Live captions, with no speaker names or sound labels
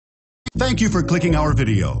Thank you for clicking our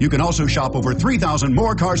video. You can also shop over 3,000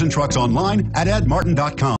 more cars and trucks online at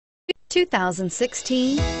edmartin.com.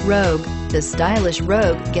 2016 Rogue. The stylish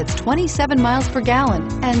Rogue gets 27 miles per gallon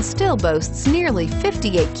and still boasts nearly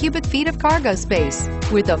 58 cubic feet of cargo space.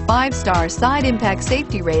 With a 5-star side impact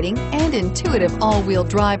safety rating and intuitive all-wheel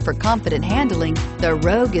drive for confident handling, the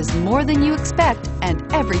Rogue is more than you expect and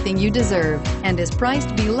everything you deserve, and is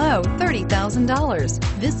priced below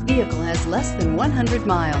 $30,000. This vehicle has less than 100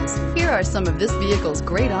 miles. Here are some of this vehicle's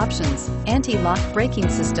great options: anti-lock braking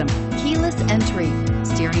system, keyless entry,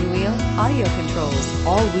 steering wheel audio controls,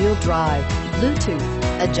 all-wheel drive,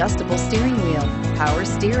 Bluetooth, adjustable steering wheel, power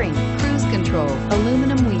steering, cruise control,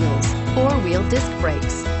 aluminum wheels, 4-wheel disc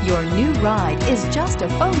brakes. Your new ride is just a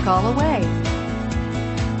phone call away.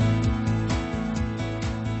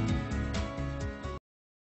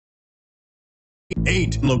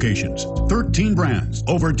 Eight locations, 13 brands,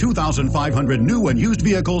 over 2,500 new and used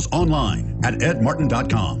vehicles online at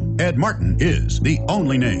edmartin.com. Ed Martin is the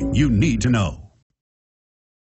only name you need to know.